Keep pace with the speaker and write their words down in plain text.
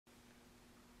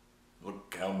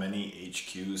Look how many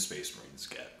HQ Space Marines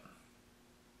get.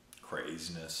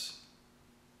 Craziness.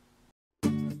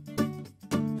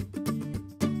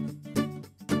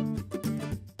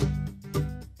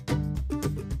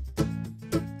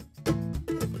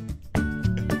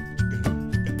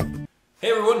 Hey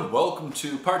everyone, welcome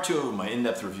to part 2 of my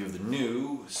in-depth review of the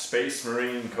new Space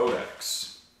Marine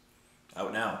Codex.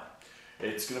 Out now.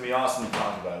 It's going to be awesome to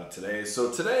talk about it today.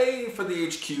 So today, for the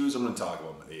HQs, I'm going to talk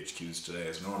about the HQs today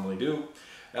as I normally do.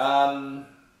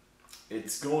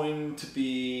 It's going to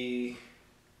be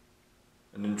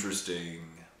an interesting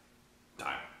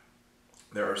time.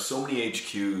 There are so many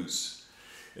HQs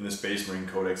in the Space Marine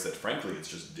Codex that frankly it's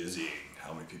just dizzying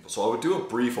how many people. So I would do a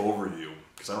brief overview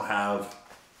because I don't have...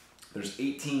 There's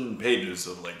 18 pages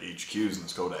of like HQs in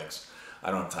this codex. I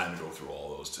don't have time to go through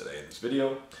all those today in this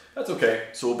video. That's okay.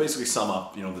 So we'll basically sum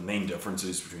up, the main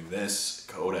differences between this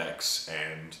codex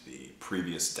and the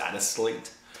previous data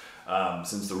slate.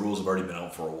 Since the rules have already been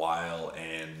out for a while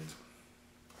and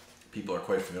people are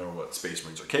quite familiar with what Space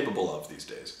Marines are capable of these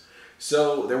days.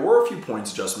 So there were a few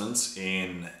points adjustments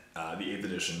in the 8th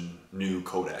edition new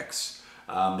codex.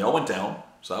 They all went down,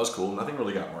 so that was cool. Nothing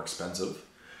really got more expensive.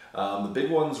 The big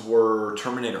ones were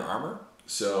Terminator armor.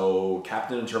 So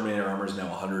Captain and Terminator armor is now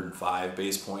 105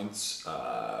 base points.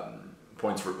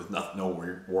 Points with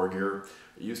no war gear.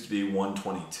 It used to be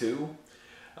 122.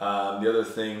 The other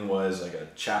thing was like a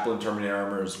Chaplain Terminator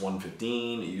armor is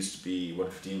 115. It used to be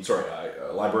 115. Sorry,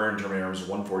 Librarian Terminator armor is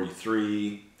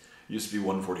 143. It used to be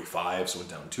 145, so it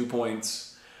went down 2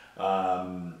 points.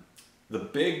 The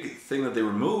big thing that they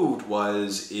removed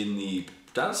was in the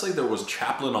data slate there was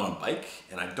Chaplain on a bike,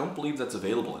 and I don't believe that's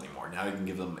available anymore. Now you can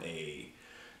give them a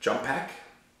jump pack,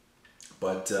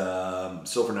 but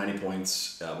still for 90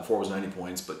 points. Before it was 90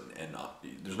 points,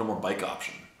 there's no more bike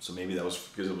option. So maybe that was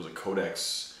because it was a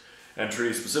codex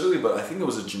entry specifically, but I think it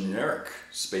was a generic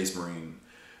Space Marine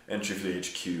entry for the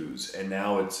HQs, and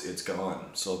now it's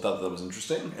gone. So I thought that was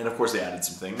interesting. And of course they added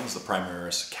some things. The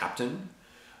Primaris Captain,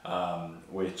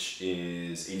 which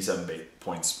is 87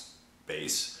 points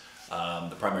base.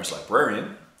 The Primaris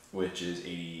Librarian, which is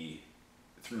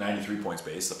 93 points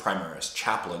base. The Primaris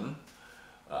Chaplain,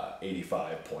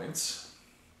 85 points.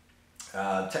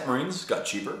 Tech Marines got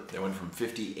cheaper. They went from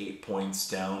 58 points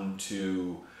down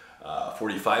to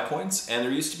 45 points. And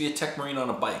there used to be a Tech Marine on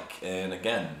a bike. And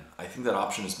again, I think that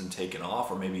option has been taken off,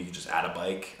 or maybe you could just add a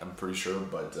bike, I'm pretty sure.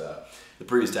 But the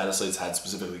previous data slates had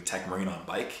specifically Tech Marine on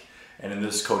bike. And in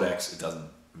this codex, it doesn't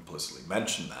implicitly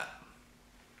mention that.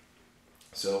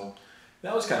 So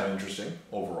that was kind of interesting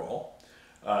overall.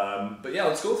 But yeah,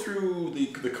 let's go through the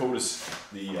codex,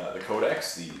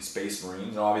 the Space Marines.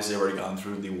 And obviously, I've already gone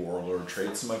through the Warlord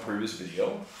traits in my previous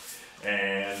video,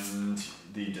 and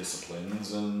the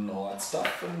disciplines and all that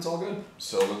stuff, and it's all good.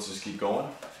 So let's just keep going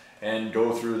and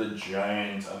go through the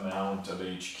giant amount of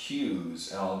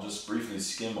HQs, and I'll just briefly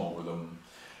skim over them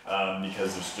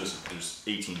because there's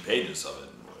 18 pages of it.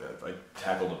 If I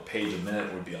tackled a page a minute,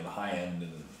 it would be on the high end,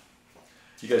 and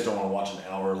you guys don't want to watch an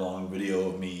hour-long video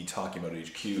of me talking about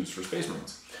HQs for Space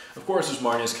Marines. Of course, there's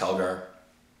Marnius Calgar.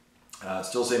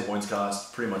 Still same points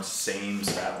cost, pretty much same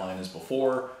stat line as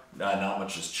before. Not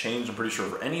much has changed, I'm pretty sure,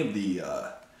 for any of the...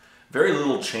 very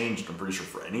little changed, I'm pretty sure,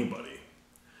 for anybody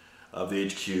of the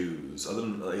HQs. Other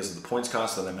than, I guess, the points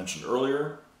cost that I mentioned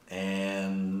earlier.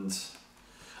 And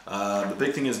the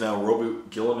big thing is now Robu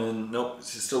Gilliman, nope,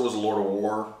 he still was a Lord of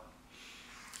War.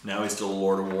 Now he's still a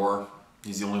Lord of War.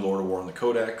 He's the only Lord of War in the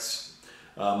Codex.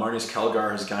 Marnius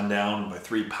Calgar has gone down by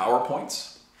 3 power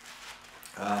points.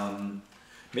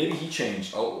 Maybe he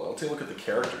changed. I'll take a look at the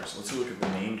characters. Let's take a look at the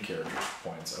named characters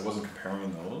points. I wasn't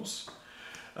comparing those.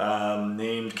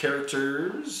 Named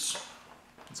characters.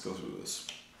 Let's go through this.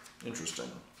 Interesting.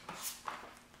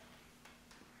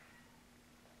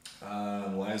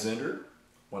 Lysander,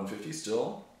 150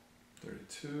 still.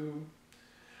 32.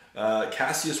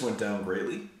 Cassius went down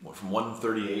greatly, went from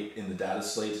 138 in the data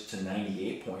slate to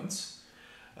 98 points.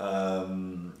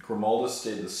 Grimaldus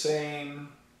stayed the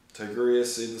same. Tigurius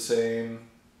stayed the same.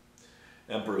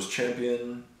 Emperor's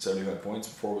Champion, 75 points.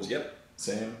 Before was, yep,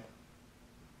 same.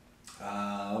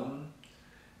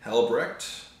 Halbrecht,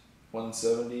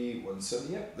 170,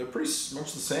 170, yep, they're pretty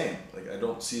much the same. Like, I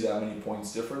don't see that many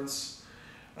points difference.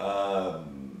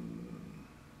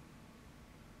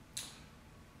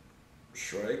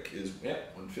 Shrike is, yeah,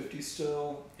 150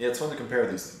 still. Yeah, it's fun to compare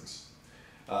these things.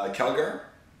 Calgar,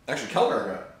 actually Calgar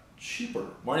got cheaper.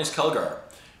 Marnius Calgar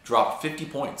dropped 50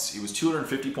 points. He was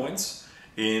 250 points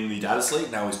in the data slate,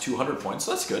 now he's 200 points,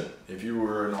 so that's good. If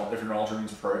you're an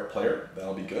Ultramarines player,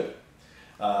 that'll be good.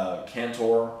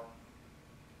 Cantor,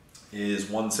 is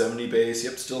 170 base.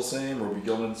 Yep, still same. Roby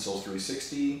Gilman still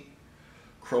 360.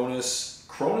 Cronus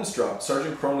dropped.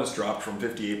 Sergeant Cronus dropped from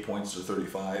 58 points to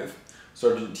 35.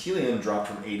 Sergeant Telian dropped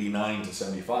from 89 to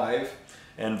 75.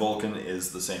 And Vulcan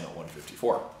is the same at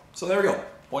 154. So there we go.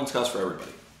 Points cost for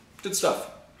everybody. Good stuff.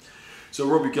 So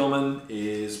Roby Gilman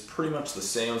is pretty much the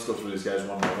same. Let's go through these guys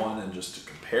one by one and just to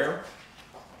compare.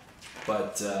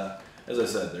 But as I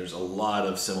said, there's a lot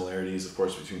of similarities, of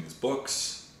course, between these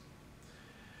books.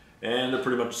 And they're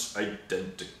pretty much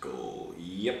identical.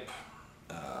 Yep.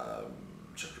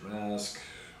 Check your mask.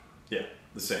 Yeah,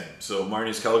 the same. So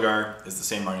Marnius Kelgar is the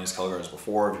same Marnius Kelgar as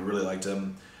before. If you really liked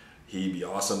him, he'd be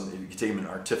awesome. If you could take him in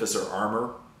Artificer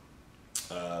Armor.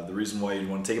 The reason why you'd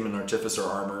want to take him in Artificer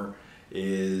Armor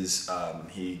is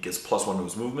he gets +1 to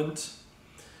his movement.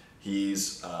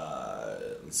 He's,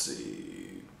 let's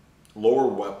see,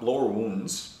 lower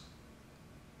wounds.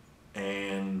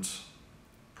 And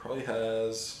probably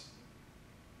has,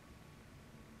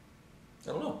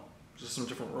 I don't know, just some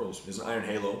different rules. He has an Iron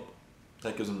Halo.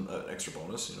 That gives him an extra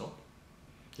bonus, you know.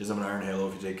 He doesn't have an Iron Halo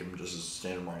if you take him just as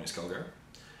standard Marnius Kelgar.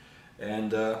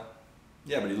 And,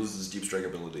 yeah, but he loses his Deep Strike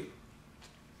ability.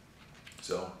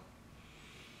 So,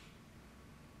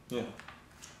 yeah.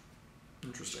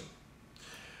 Interesting.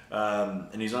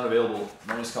 And he's not available.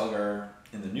 Marnius Kelgar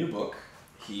in the new book,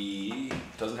 he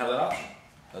doesn't have that option.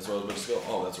 That's what I was about to go.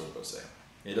 Oh, that's what I was about to say.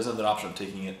 He doesn't have that option of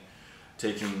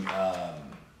taking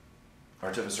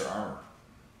Artificer Armor.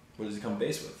 What does he come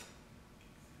base with?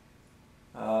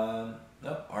 No,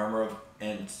 Armor of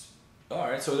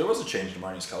alright, so there was a change to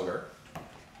Marnius Kelgar.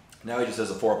 Now he just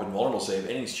has a 4-up invulnerable save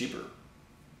and he's cheaper.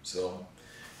 So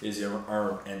is the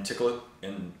Armor of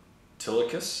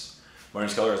Antilochus.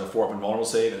 Marnius Kelgar has a 4-up invulnerable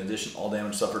save. In addition, all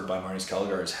damage suffered by Marnius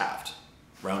Kelgar is halved.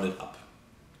 Rounded up.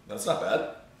 That's not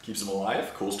bad. Keeps him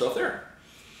alive. Cool stuff there.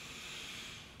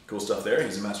 Cool stuff there.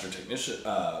 He's a Master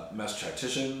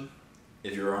Tactician.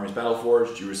 If your army's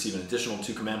Battleforged, you receive an additional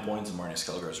 2 command points, and Marnius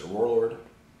Kelgar is your Warlord.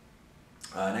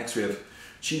 Next we have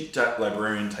Chief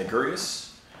Librarian Tigurius.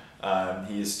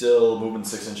 He is still movement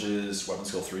 6 inches, weapon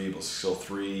skill 3, ballistic skill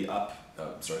 3 up,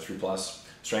 3 plus,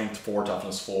 strength 4,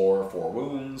 toughness 4, 4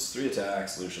 wounds, 3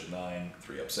 attacks, leadership 9,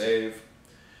 3 up save.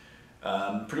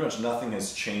 Pretty much nothing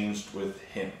has changed with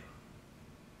him.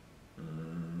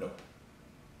 Nope.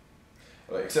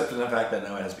 Except for the fact that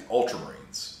now it has to be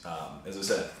Ultramarines. As I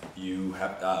said, you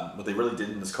have what they really did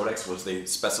in this codex was they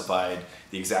specified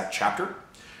the exact chapter.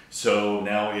 So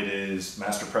now it is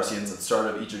Master Prescience at the start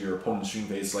of each of your opponent's stream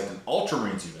phase, select an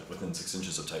Ultramarines unit within 6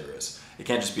 inches of Tigurius. It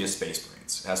can't just be a Space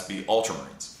Marines. It has to be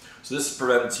Ultramarines. So this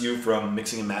prevents you from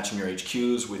mixing and matching your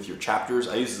HQs with your chapters.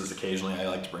 I use this occasionally. I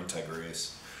like to bring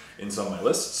Tigurius in some of my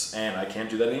lists, and I can't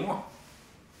do that anymore.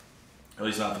 At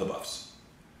least not for the buffs.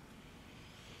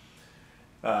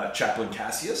 Chaplain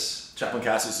Cassius. Chaplain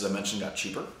Cassius, as I mentioned, got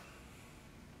cheaper.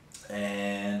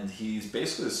 And he's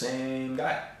basically the same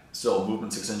guy. Still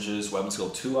movement 6 inches, weapon skill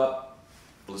 2 up,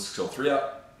 ballistic skill 3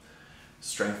 up,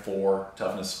 strength 4,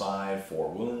 toughness 5, 4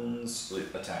 wounds,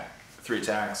 attack 3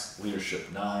 attacks,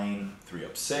 leadership 9, 3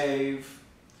 up save.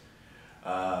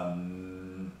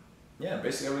 Yeah,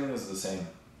 basically everything is the same.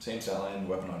 Same stat line,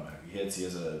 weapon automatically hits. He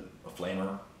has a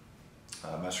flamer,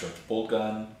 Master of Bolt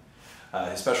Gun.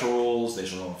 His special rules, they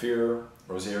show no fear,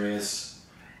 Rosarius.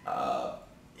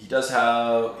 He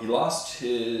lost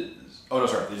his,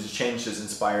 they just changed his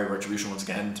Inspired Retribution once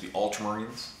again to be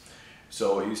Ultramarines.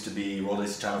 So it used to be roll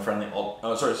dice time friendly,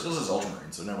 it still says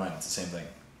Ultramarines, so never mind, it's the same thing.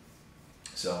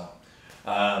 So,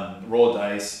 roll a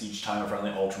dice, each time a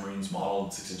friendly Ultramarines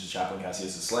modeled 6 inches Chaplain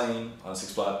Cassius is slain. On a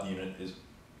 6 plot, the unit is,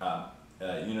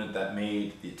 unit that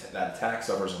made that attack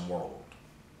suffers a mortal wound.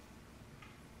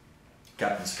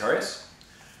 Captain Sicarius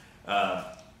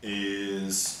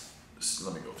is,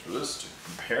 let me go through this to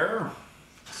compare.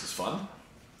 This is fun.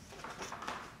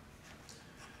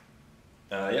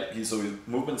 Yep, he's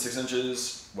movement 6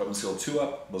 inches, weapon skill 2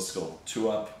 up, ballistic skill 2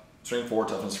 up, strength 4,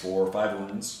 toughness 4, 5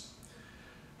 wounds,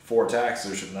 4 attacks,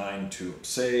 leadership 9, 2 up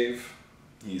save.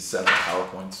 He's 7 power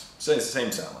points. Same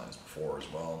stat line as before as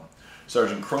well.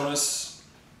 Sergeant Cronus,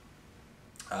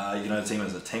 you can either take him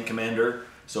as a tank commander,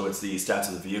 so it's the stats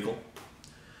of the vehicle.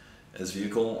 As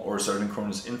vehicle, or Sergeant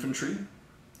Cronus Infantry.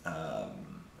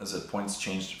 As the points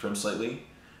changed for him slightly.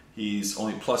 He's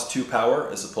only +2 power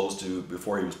as opposed to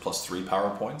before he was +3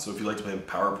 power points. So if you like to play with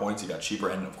power points, he got cheaper,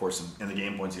 and of course in the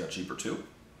game points he got cheaper too.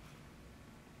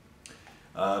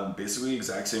 Basically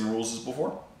exact same rules as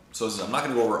before. So I'm not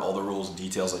going to go over all the rules and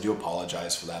details. I do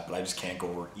apologize for that, but I just can't go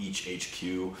over each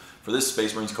HQ. For this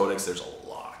Space Marines Codex, there's a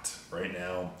lot. Right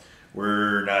now,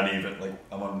 we're not even,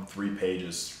 I'm on 3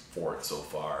 pages for it so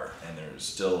far, and there's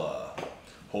still a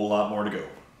whole lot more to go.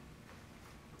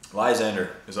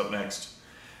 Lysander is up next.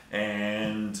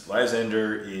 And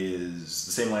Lysander is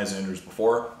the same Lysander as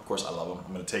before. Of course, I love him.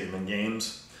 I'm going to take him in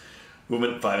games.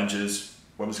 Movement 5 inches.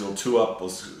 Weapon skill 2 up.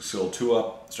 Ballistic skill 2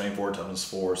 up. Strength 4, toughness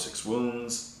 4, 6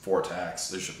 wounds, 4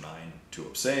 attacks. Leadership 9, 2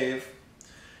 up save.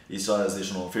 He still has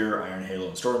additional fear, Iron Halo,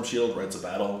 and Storm Shield. Rites of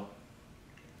Battle.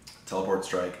 Teleport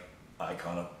Strike.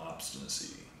 Icon of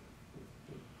Obstinacy.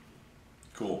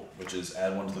 Cool. Which is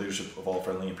add 1 to the leadership of all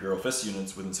friendly Imperial Fist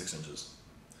units within 6 inches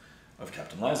of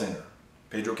Captain Lysander.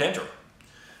 Pedro Cantor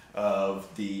of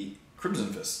the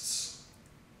Crimson Fists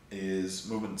is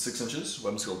movement 6 inches,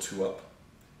 weapon skill 2 up,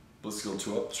 ballistic skill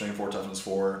 2 up, strength 4, toughness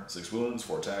 4, 6 wounds,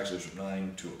 4 attacks, leadership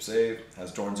 9, 2 up save.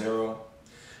 Has Dorn's Arrow,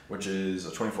 which is a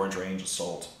 24-inch range,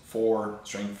 assault 4,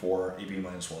 strength 4, AP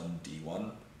 -1,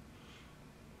 D1.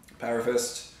 Power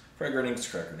Fist, frag grenades,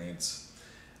 crack grenades.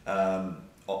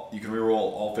 You can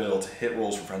reroll all fail to hit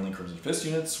rolls for friendly Crimson Fist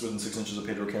units within 6 inches of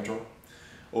Pedro Cantor.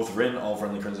 Oath of Rin, all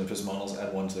friendly Crimson Fist models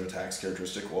add 1 to their attacks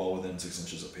characteristic while within 6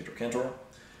 inches of Pedro Cantor.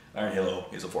 Iron Halo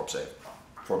is a 4-up save.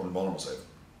 4-up and vulnerable save.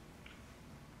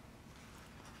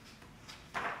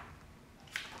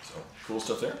 So, cool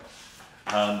stuff there.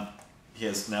 He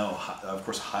has now, of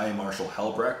course, High Marshal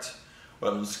Helbrecht.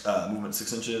 Weapons, movement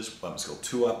 6 inches, weapon skill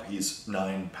 2 up. He's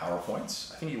 9 power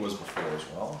points. I think he was before as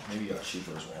well. Maybe he got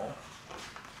cheaper as well.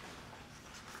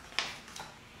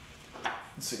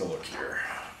 Let's take a look here.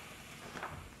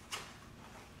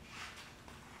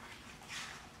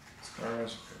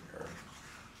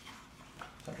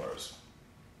 Templars.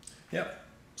 Yep.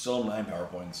 Still 9 power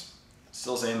points.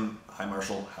 Still same High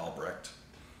Marshal Halbrecht.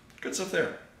 Good stuff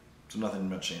there. So nothing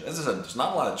much change. As I said, there's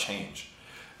not a lot of change.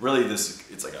 Really,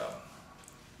 it's like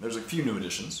there's a few new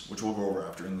additions, which we'll go over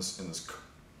after in this. Might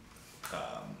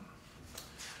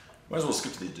as well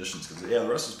skip to the additions because the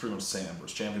rest is pretty much the same.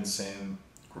 Emperor's Champion's the same.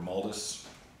 Grimaldus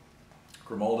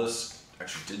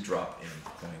actually did drop in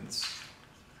points.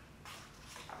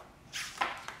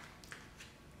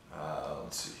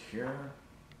 Let's see here.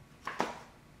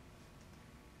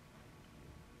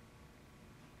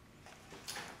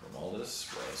 Grimaldus,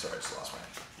 sorry, I just lost my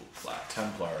Black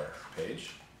Templar page.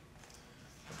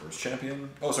 Emperor's Champion.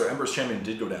 Oh, sorry, Emperor's Champion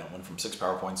did go down. Went from 6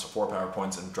 power points to 4 power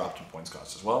points and dropped 2 points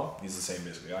cost as well. He's the same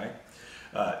basic guy.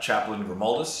 Chaplain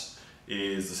Grimaldus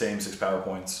is the same 6 power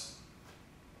points.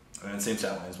 And same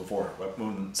stat line as before. Weapon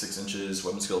movement 6 inches,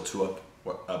 weapon skill 2 up,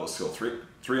 weapon skill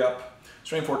 3 up.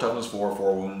 Strength 4, toughness 4,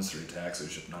 4 wounds, 3 attacks,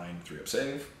 leadership 9, 3 up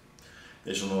save.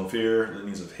 Additional Fear,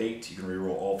 Litanies of Hate. You can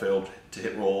reroll all failed to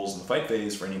hit rolls in the fight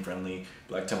phase for any friendly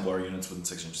Black Templar units within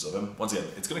 6 inches of him. Once again,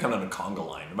 it's going to come down to conga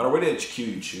line. No matter what HQ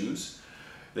you choose,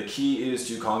 the key is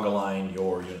to conga line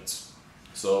your units.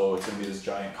 So it's going to be this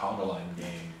giant conga line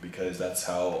game because that's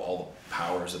how all the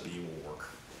powers that be will work.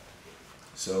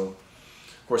 So,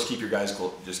 of course, keep your guys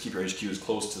just keep your HQs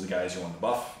close to the guys you want to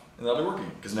buff, and that'll be working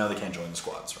because now they can't join the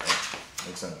squads, right?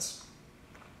 Makes sense.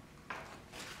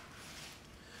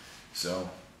 So,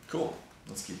 cool.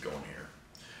 Let's keep going here.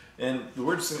 And the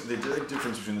weird thing, the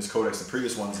difference between this codex and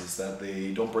previous ones is that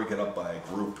they don't break it up by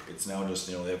group. It's now just,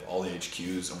 they have all the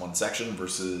HQs in one section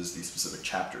versus the specific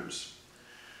chapters.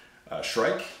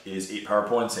 Shrike is 8 power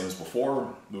points, same as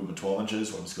before. Movement 12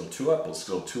 inches, weapon skill 2 up, ballistic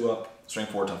skill 2 up,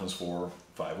 strength 4, toughness 4,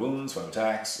 5 wounds, 5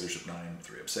 attacks, leadership 9,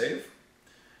 3 up save.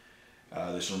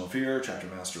 Additional No Fear, Chapter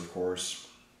Master, of course.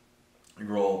 You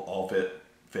roll all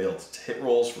failed to hit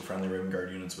rolls for friendly Raven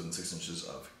Guard units within 6 inches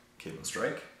of Caitlin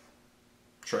Shrike.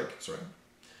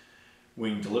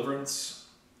 Wing Deliverance.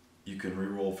 You can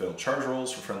reroll failed charge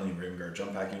rolls for friendly Raven Guard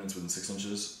jump pack units within 6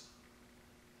 inches.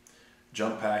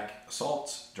 Jump pack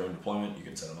Assault. During deployment, you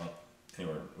can set them up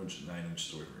anywhere which is 9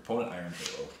 inches away from your opponent. Iron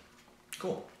Halo.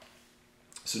 Cool.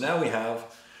 So now we have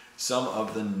some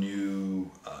of the new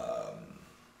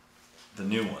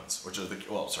ones, which are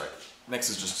next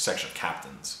is just a section of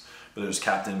captains. But there's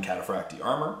Captain Cataphractii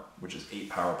Armor, which is 8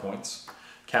 power points.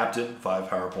 Captain, 5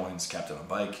 power points. Captain on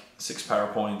Bike, 6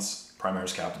 power points.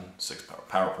 Primaris Captain, 6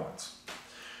 power points.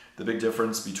 The big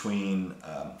difference between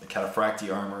the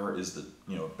Cataphractii Armor is the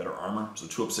better armor. So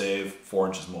 2 up save, 4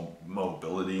 inches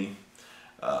mobility,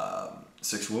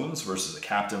 6 wounds versus a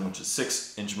Captain, which is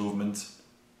 6-inch movement.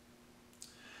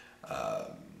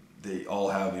 They all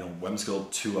have weapon skill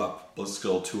 2 up, ballistic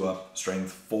skill 2 up,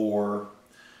 strength 4.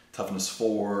 Toughness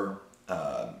 4.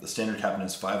 The standard Captain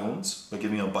has 5 wounds, but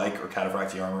giving a Bike or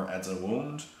Cataphractii Armor adds a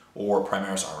wound, or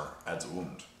Primaris Armor adds a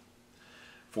wound.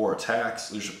 4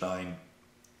 attacks, leadership 9,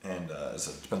 and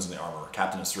it depends on the armor.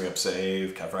 Captain is 3 up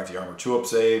save, Cataphractii Armor 2 up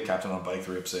save, Captain on Bike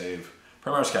 3 up save,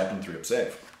 Primaris Captain 3 up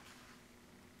save.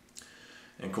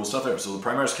 And cool stuff there. So the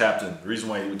Primaris Captain, the reason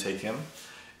why you would take him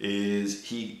is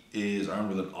he is armed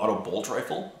with an auto bolt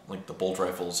rifle. Like the bolt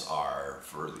rifles are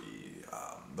for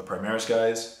the Primaris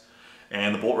guys,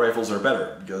 and the bolt rifles are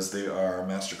better because they are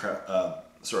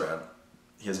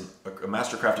he has a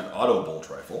mastercrafted auto bolt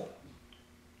rifle,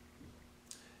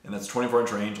 and that's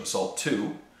 24-inch range, assault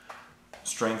 2,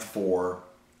 strength 4,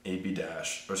 AP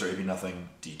nothing,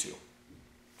 D2.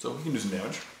 So he can do some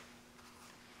damage.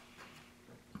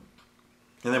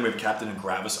 And then we have Captain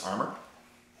Gravis armor.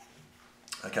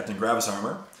 Captain Gravis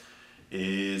armor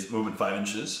is movement 5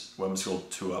 inches, weapon skill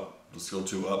 2 up, skill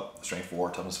 2 up, strength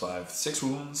 4, toughness 5, 6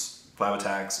 wounds, 5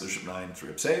 attacks, leadership 9, 3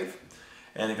 up save.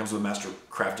 And it comes with a master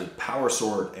crafted power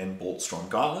sword and bolt storm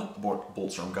gauntlet. The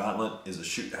bolt storm gauntlet is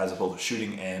has both a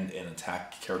shooting and an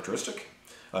attack characteristic,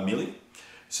 melee.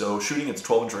 So shooting, it's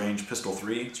 12-inch range, pistol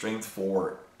 3, strength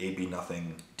 4, AP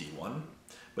nothing, D1.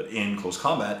 But in close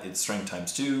combat, it's strength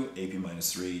times 2, AP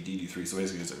minus 3, DD3. So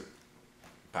basically it's a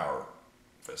power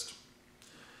fist.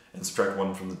 And subtract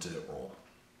 1 from the to hit roll.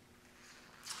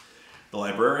 The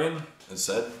librarian, as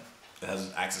said, it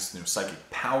has access to psychic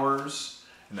powers.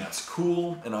 And that's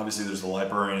cool. And obviously there's the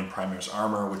Librarian in Primaris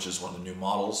armor, which is one of the new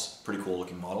models. Pretty cool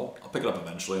looking model. I'll pick it up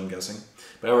eventually, I'm guessing.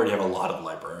 But I already have a lot of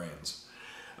Librarians.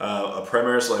 A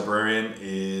Primaris Librarian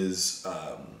is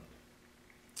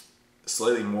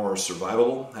slightly more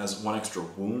survivable, has 1 extra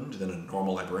wound than a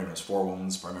normal Librarian has 4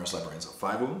 wounds. Primaris Librarians have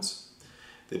 5 wounds.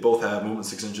 They both have movement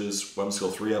 6 inches, weapon skill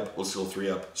 3 up, will skill 3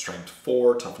 up, strength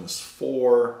 4, toughness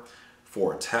 4,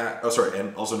 4 attack,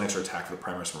 and also an extra attack for the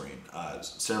Primaris Marine.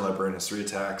 Standard Librarian has 3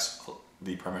 attacks,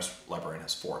 the Primaris Librarian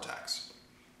has 4 attacks.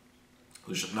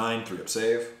 Leadership 9, 3 up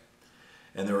save.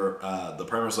 And the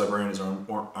Primaris Librarian is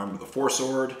armed with a 4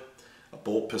 sword, a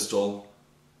bolt pistol,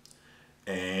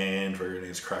 and ray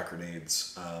grenades, crack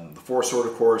grenades. The 4 sword,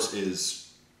 of course,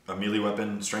 is a melee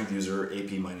weapon, strength user,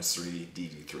 AP minus 3,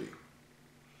 DD3.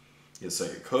 He has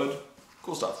Psychic Hood.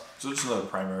 Cool stuff. So just another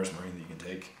Primaris Marine that you can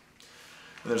take.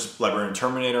 And there's Librarian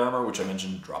Terminator armor, which I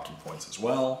mentioned dropped in points as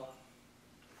well.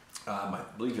 I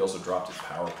believe he also dropped his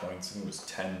power points. I think it was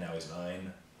 10, now he's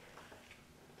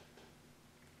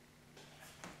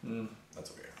 9.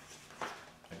 That's okay. I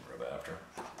can grab that after.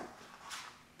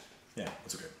 Yeah,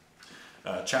 that's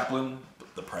okay. Chaplain,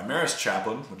 the Primaris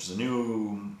Chaplain, which is a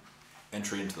new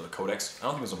entry into the Codex. I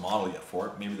don't think there's a model yet for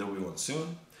it. Maybe there'll be one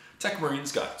soon. Tech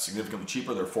Marines got significantly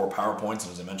cheaper. They're 4 power points,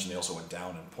 and as I mentioned, they also went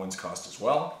down in points cost as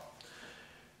well.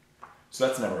 So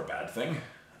that's never a bad thing.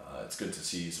 It's good to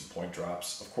see some point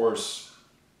drops. Of course,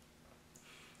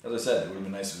 as I said, it would have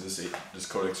been nice if this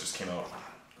Codex just came out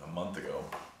a month ago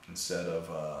instead of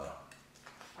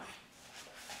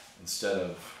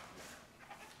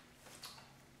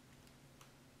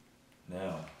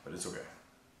now, but it's okay.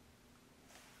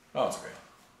 Oh, it's okay.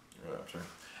 Right after.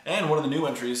 And one of the new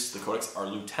entries to the Codex are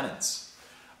lieutenants.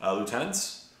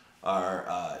 Lieutenants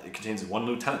are, it contains 1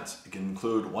 lieutenant. It can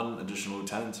include 1 additional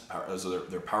lieutenant, so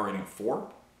they're power rating 4.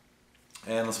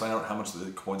 And let's find out how much the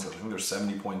points are. I think they're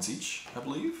 70 points each, I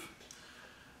believe.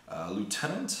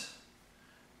 Lieutenant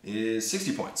is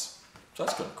 60 points. So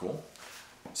that's kind of cool.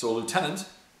 So a lieutenant,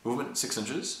 movement 6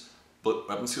 inches,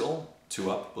 weapon skill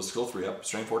 2 up, blitz skill 3 up,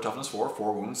 strength 4, toughness 4,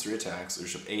 4 wounds, 3 attacks,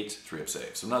 leadership 8, 3 up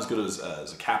save. So not as good as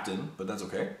a captain, but that's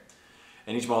okay.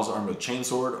 And each model is armed with a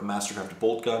chainsword, a mastercrafted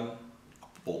bolt gun,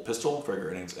 bolt pistol, frag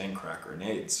grenades, and crack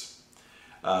grenades.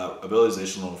 Abilities,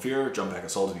 Additional No Fear, jump pack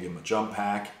assault if you give them a jump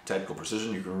pack. Tactical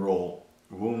precision, you can roll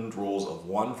wound rolls of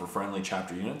 1 for friendly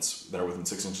chapter units that are within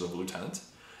 6 inches of a lieutenant.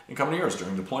 In company heroes,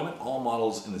 during deployment, all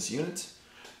models in this unit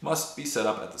must be set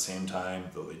up at the same time,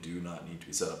 though they do not need to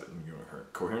be set up in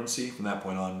coherency. From that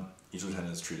point on, each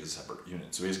lieutenant is treated as a separate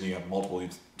unit. So basically you have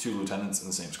 2 lieutenants in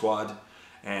the same squad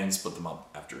and split them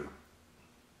up after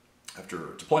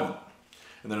deployment.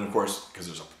 And then, of course, because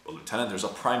there's a lieutenant, there's a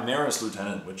Primaris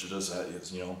lieutenant, which is a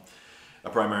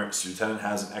Primaris lieutenant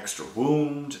has an extra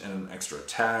wound and an extra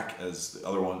attack as the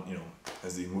other one,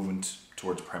 as the movement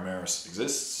towards Primaris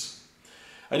exists.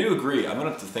 I do agree. I'm going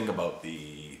to have to think about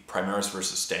the Primaris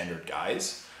versus standard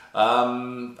guys.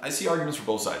 I see arguments for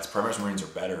both sides. Primaris Marines are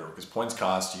better because points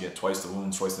cost, you get twice the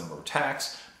wounds, twice the number of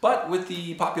attacks. But with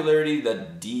the popularity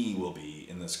that D will be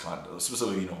in this context,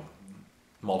 specifically,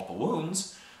 multiple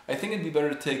wounds, I think it'd be better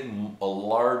to take a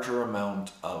larger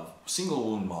amount of single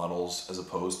wound models as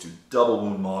opposed to double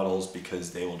wound models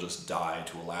because they will just die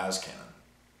to a las cannon,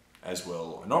 as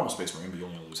will a normal Space Marine, but you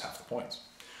only lose half the points.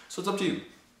 So it's up to you.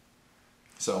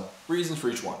 So, reasons for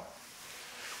each one.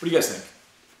 What do you guys think?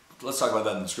 Let's talk about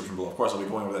that in the description below. Of course, I'll be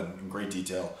going over that in great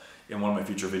detail in one of my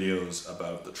future videos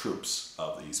about the troops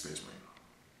of the Space Marine,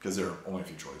 because there are only a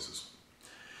few choices.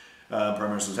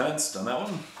 Primaris Lieutenants, done that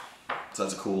one. So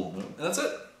that's a cool one. And that's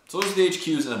it. So those are the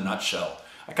HQs in a nutshell.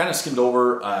 I kind of skimmed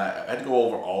over, I had to go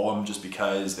over all of them just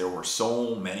because there were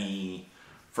so many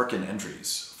frickin'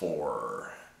 entries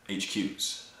for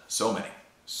HQs. So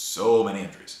many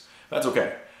entries. That's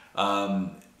okay.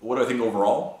 What do I think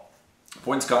overall?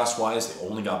 Points cost wise, they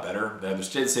only got better. They either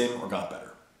stayed the same or got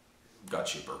better. Got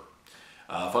cheaper.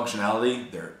 Functionality,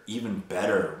 they're even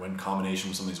better when in combination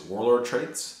with some of these warlord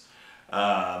traits.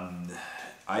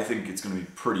 I think it's going to be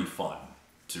pretty fun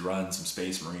to run some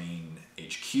Space Marine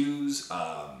HQs.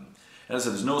 And as I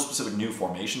said, there's no specific new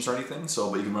formations or anything,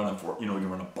 but you can run you can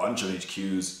run a bunch of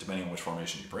HQs depending on which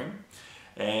formation you bring,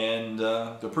 and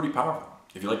they're pretty powerful.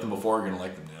 If you liked them before, you're gonna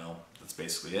like them now. That's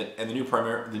basically it. And the new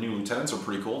lieutenants are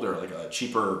pretty cool. They're like a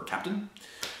cheaper captain.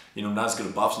 You know, not as good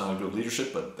at buffs, not as good at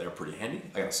leadership, but they're pretty handy.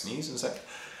 I gotta sneeze in a sec.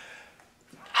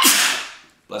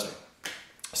 Bless me.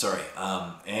 Sorry.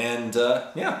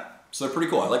 Yeah, so they're pretty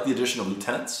cool. I like the addition of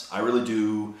lieutenants. I really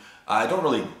do.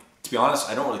 To be honest,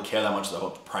 I don't really care that much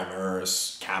about the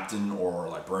Primaris captain or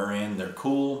librarian. They're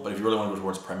cool, but if you really want to go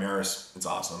towards Primaris, it's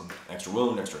awesome. Extra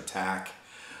wound, extra attack,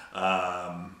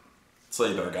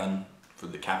 slightly better gun for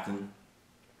the captain.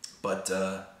 But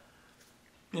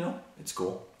you know, it's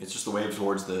cool. It's just the wave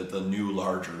towards the new,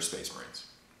 larger Space Marines.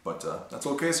 But that's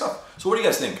okay stuff. So what do you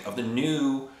guys think of the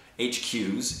new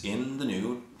HQs in the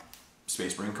new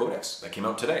Space Marine Codex that came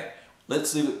out today?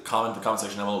 Let's leave a comment in the comment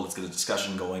section down below. Let's get a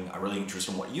discussion going. I'm really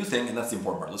interested in what you think, and that's the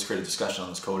important part. Let's create a discussion on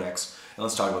this codex, and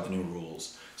let's talk about the new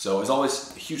rules. So as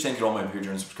always, a huge thank you to all my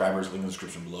Patreon subscribers. Link in the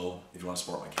description below if you want to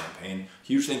support my campaign.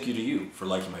 Huge thank you to you for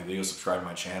liking my videos, subscribing to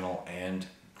my channel, and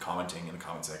commenting in the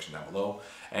comment section down below.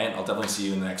 And I'll definitely see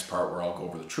you in the next part where I'll go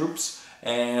over the troops,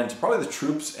 and probably the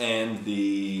troops and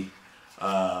the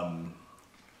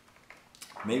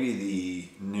maybe the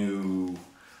new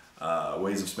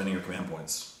ways of spending your command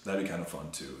points. That'd be kind of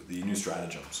fun too. The new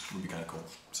stratagems would be kind of cool.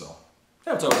 So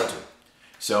yeah, we'll talk about that too.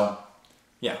 So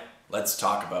yeah, let's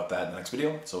talk about that in the next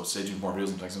video. So stay tuned for more videos.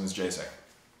 Until next time, this is Jay saying,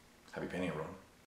 happy painting, everyone.